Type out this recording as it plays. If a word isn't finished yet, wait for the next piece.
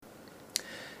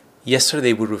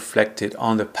Yesterday we reflected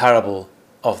on the parable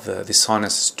of the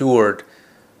dishonest steward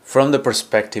from the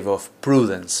perspective of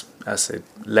prudence, as it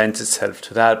lends itself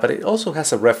to that, but it also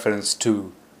has a reference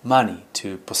to money,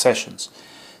 to possessions.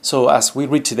 So as we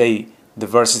read today the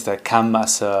verses that come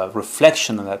as a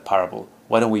reflection on that parable,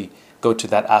 why don't we go to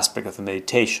that aspect of the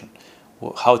meditation,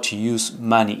 how to use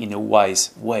money in a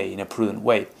wise way, in a prudent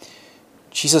way.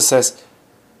 Jesus says,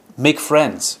 make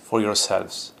friends for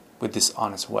yourselves with this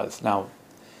honest wealth. Now,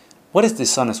 what is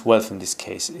dishonest wealth in this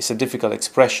case? It's a difficult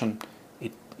expression.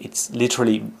 It's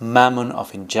literally mammon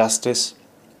of injustice.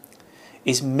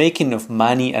 Is making of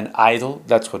money an idol.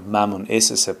 That's what mammon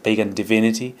is. It's a pagan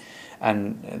divinity,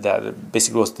 and that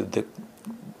basically was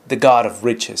the god of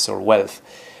riches or wealth.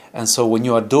 And so when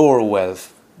you adore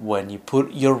wealth, when you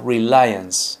put your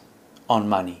reliance on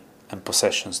money and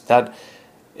possessions,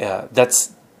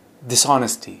 that's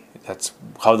dishonesty. That's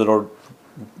how the Lord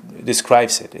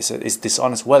describes it. It's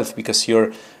dishonest wealth, because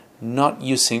you're not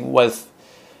using wealth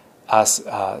as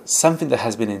something that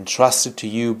has been entrusted to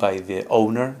you by the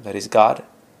owner, that is God.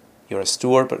 You're a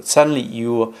steward, but suddenly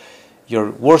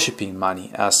you're worshiping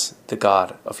money as the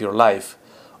God of your life,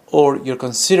 or you're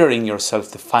considering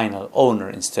yourself the final owner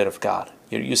instead of God.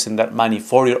 You're using that money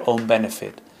for your own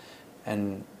benefit,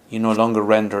 and you no longer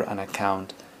render an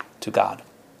account to God.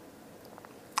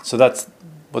 So that's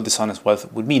what dishonest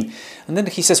wealth would mean. And then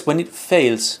he says, when it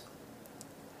fails,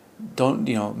 don't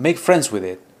make friends with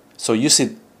it. So use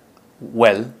it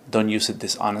well, don't use it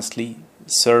dishonestly.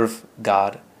 Serve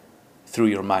God through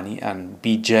your money and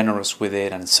be generous with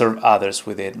it and serve others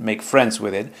with it, make friends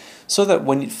with it, so that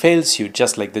when it fails you,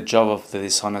 just like the job of the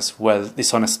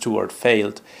dishonest steward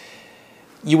failed,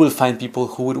 you will find people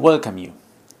who would welcome you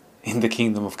in the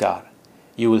kingdom of God.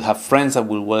 You will have friends that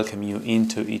will welcome you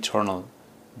into eternal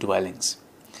dwellings.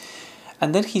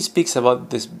 And then he speaks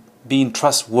about this being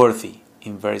trustworthy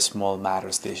in very small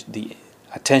matters. The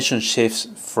attention shifts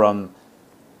from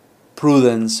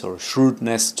prudence or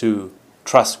shrewdness to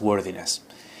trustworthiness.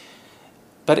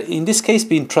 But in this case,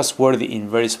 being trustworthy in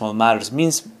very small matters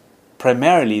means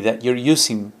primarily that you're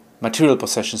using material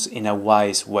possessions in a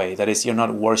wise way. That is, you're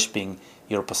not worshipping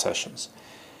your possessions.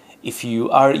 If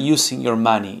you are using your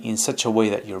money in such a way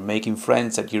that you're making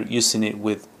friends, that you're using it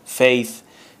with faith,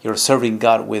 you're serving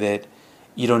God with it,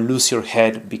 you don't lose your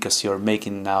head because you're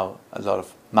making now a lot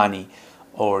of money,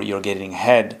 or you're getting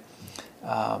ahead,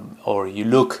 or you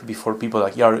look before people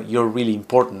like you're really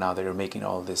important now that you're making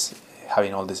all this,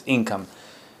 having all this income,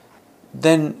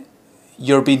 then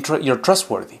you're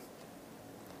trustworthy.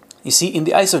 You see, in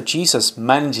the eyes of Jesus,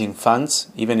 managing funds,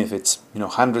 even if it's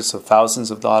hundreds of thousands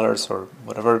of dollars or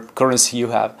whatever currency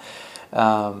you have,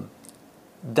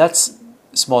 that's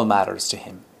small matters to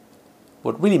him.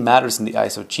 What really matters in the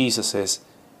eyes of Jesus is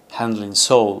handling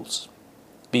souls,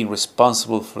 being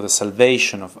responsible for the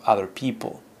salvation of other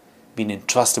people, being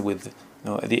entrusted with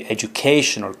the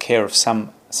education or care of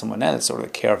someone else, or the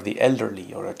care of the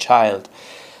elderly or a child,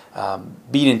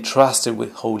 being entrusted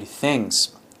with holy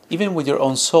things, even with your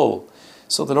own soul.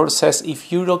 So the Lord says,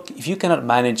 if you cannot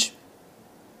manage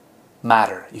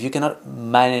matter, if you cannot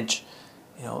manage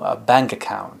a bank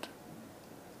account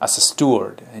as a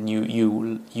steward, and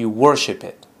you worship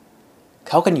it,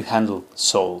 how can you handle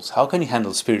souls? How can you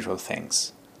handle spiritual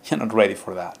things? You're not ready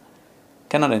for that.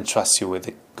 Cannot entrust you with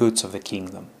the goods of the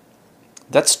kingdom.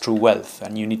 That's true wealth,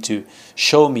 and you need to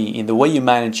show me in the way you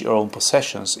manage your own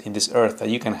possessions in this earth that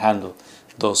you can handle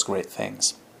those great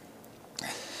things.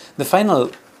 The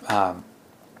final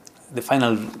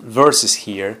verses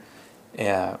here,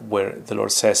 where the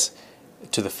Lord says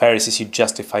to the Pharisees, you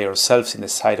justify yourselves in the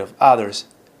sight of others,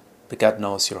 but God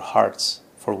knows your hearts,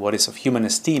 for what is of human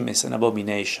esteem is an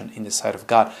abomination in the sight of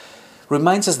God,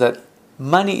 reminds us that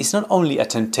money is not only a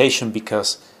temptation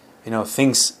because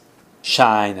things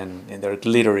shine and they're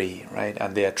glittery, right,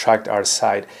 and they attract our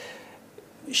sight.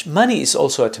 Money is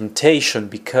also a temptation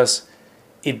because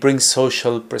it brings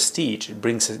social prestige. It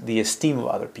brings the esteem of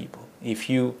other people. If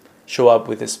you show up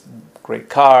with this great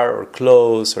car or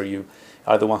clothes, or you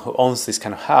are the one who owns this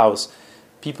kind of house,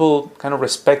 people kind of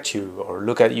respect you or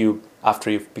look at you after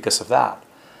you because of that.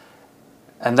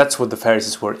 And that's what the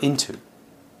Pharisees were into.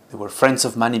 They were friends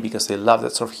of money because they loved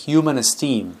that sort of human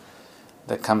esteem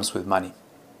that comes with money.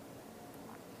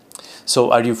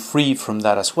 So are you free from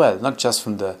that as well? Not just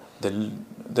from the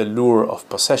lure of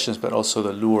possessions, but also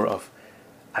the lure of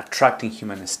attracting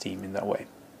human esteem in that way.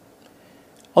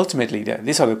 Ultimately,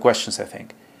 these are the questions, I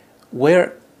think.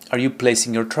 Where are you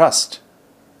placing your trust?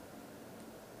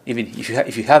 Even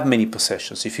if you have many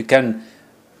possessions, if you can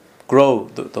grow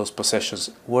those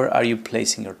possessions, where are you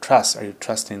placing your trust? Are you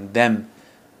trusting them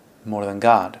more than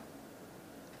God?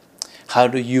 How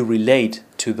do you relate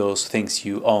to those things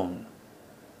you own?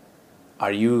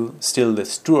 Are you still the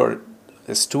steward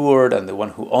and the one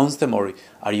who owns them, or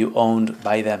are you owned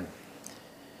by them?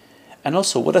 And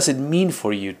also, what does it mean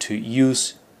for you to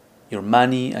use your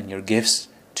money and your gifts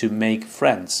to make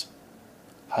friends?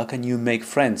 How can you make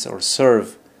friends or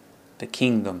serve the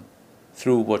kingdom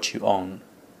through what you own?